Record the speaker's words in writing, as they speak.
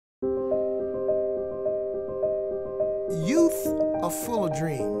Youth are full of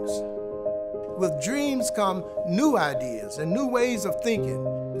dreams. With dreams come new ideas and new ways of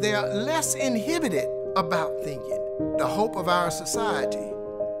thinking. They are less inhibited about thinking. The hope of our society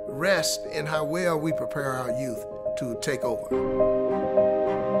rests in how well we prepare our youth to take over.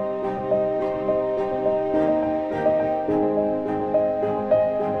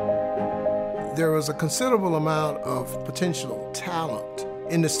 There is a considerable amount of potential talent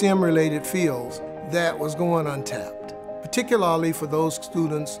in the STEM-related fields that was going untapped, particularly for those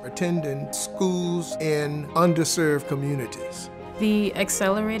students attending schools in underserved communities. The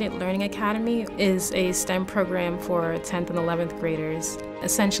Accelerated Learning Academy is a STEM program for 10th and 11th graders.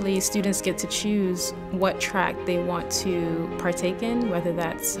 Essentially, students get to choose what track they want to partake in, whether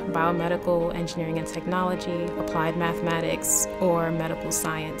that's biomedical, engineering and technology, applied mathematics, or medical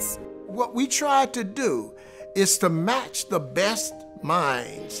science. What we try to do is to match the best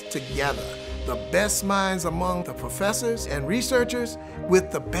minds together, the best minds among the professors and researchers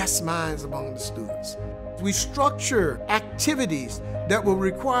with the best minds among the students. We structure activities that will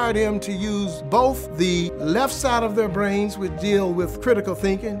require them to use both the left side of their brains, which deal with critical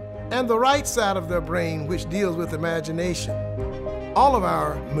thinking, and the right side of their brain, which deals with imagination. All of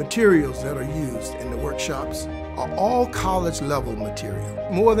our materials that are used in the workshops are all college-level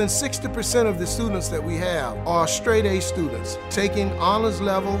material. More than 60% of the students that we have are straight A students, taking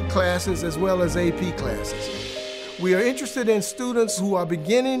honors-level classes as well as AP classes. We are interested in students who are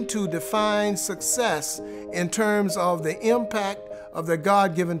beginning to define success in terms of the impact of their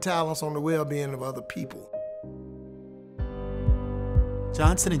God-given talents on the well-being of other people.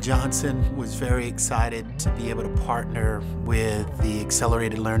 Johnson & Johnson was very excited to be able to partner with the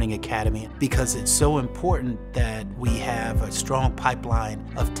Accelerated Learning Academy because it's so important that we have a strong pipeline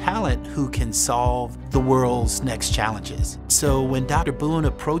of talent who can solve the world's next challenges. So when Dr. Boone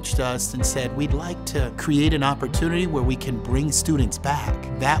approached us and said, we'd like to create an opportunity where we can bring students back,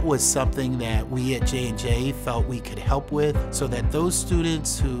 that was something that we at J&J felt we could help with so that those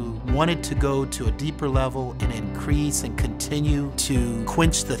students who wanted to go to a deeper level and increase and continue to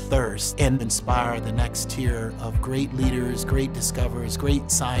quench the thirst and inspire the next tier of great leaders, great discoverers, great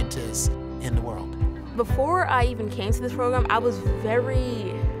scientists in the world. Before I even came to this program, I was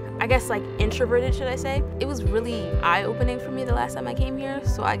very, I guess, like introverted, should I say. It was really eye-opening for me the last time I came here.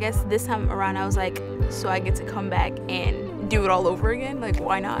 So I guess this time around I was like, so I get to come back and do it all over again? Like,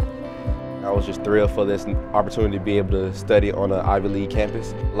 why not? I was just thrilled for this opportunity to be able to study on an Ivy League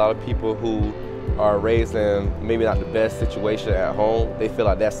campus. A lot of people who are raised in maybe not the best situation at home, they feel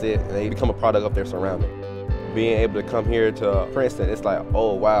like that's it, and they become a product of their surroundings. Being able to come here to Princeton, it's like,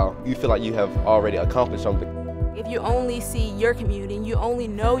 oh wow, you feel like you have already accomplished something. If you only see your community and you only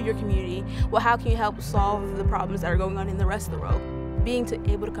know your community, well, how can you help solve the problems that are going on in the rest of the world? Being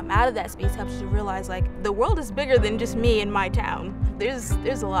able to come out of that space helps you realize, like, the world is bigger than just me and my town. There's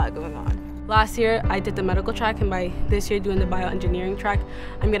a lot going on. Last year, I did the medical track, and by this year doing the bioengineering track,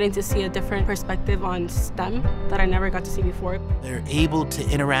 I'm getting to see a different perspective on STEM that I never got to see before. They're able to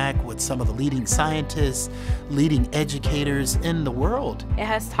interact with some of the leading scientists, leading educators in the world. It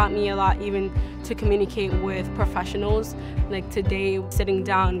has taught me a lot even to communicate with professionals. Like today, sitting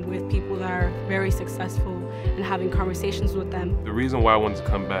down with people that are very successful and having conversations with them. The reason why I wanted to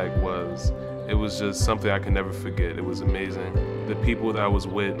come back was it was just something I could never forget. It was amazing. The people that I was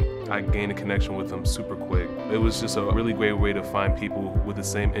with, I gained a connection with them super quick. It was just a really great way to find people with the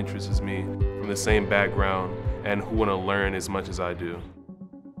same interests as me, from the same background, and who want to learn as much as I do.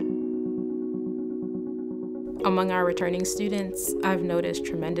 Among our returning students, I've noticed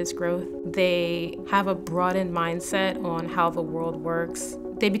tremendous growth. They have a broadened mindset on how the world works.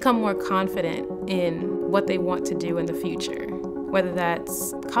 They become more confident in what they want to do in the future. Whether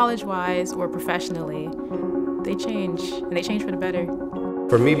that's college-wise or professionally, they change, and they change for the better.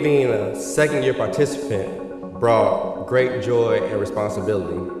 For me, being a second-year participant brought great joy and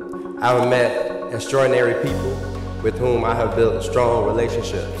responsibility. I've met extraordinary people with whom I have built strong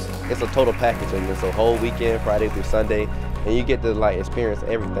relationships. It's a total package, and it's a whole weekend, Friday through Sunday, and you get to like experience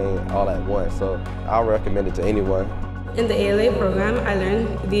everything all at once. So I'll recommend it to anyone. In the ALA program, I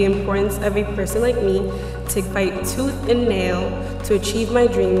learned the importance of a person like me to fight tooth and nail to achieve my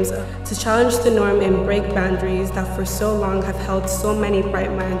dreams, to challenge the norm and break boundaries that for so long have held so many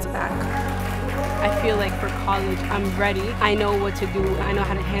bright minds back. I feel like for college, I'm ready. I know what to do. I know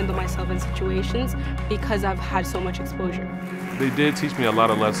how to handle myself in situations because I've had so much exposure. They did teach me a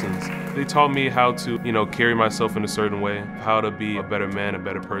lot of lessons. They taught me how to, carry myself in a certain way, how to be a better man, a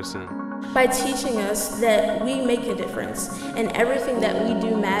better person. By teaching us that we make a difference and everything that we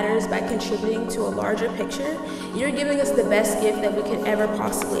do matters by contributing to a larger picture, you're giving us the best gift that we could ever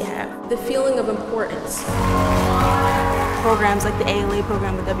possibly have, the feeling of importance. Programs like the ALA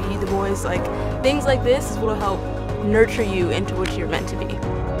program with W.E.B, like things like this is what will help nurture you into what you're meant to be.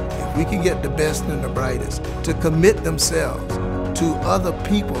 If we can get the best and the brightest to commit themselves to other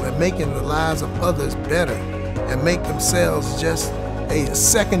people and making the lives of others better and make themselves just a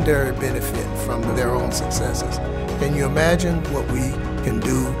secondary benefit from their own successes, can you imagine what we can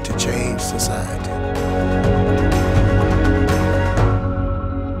do to change society?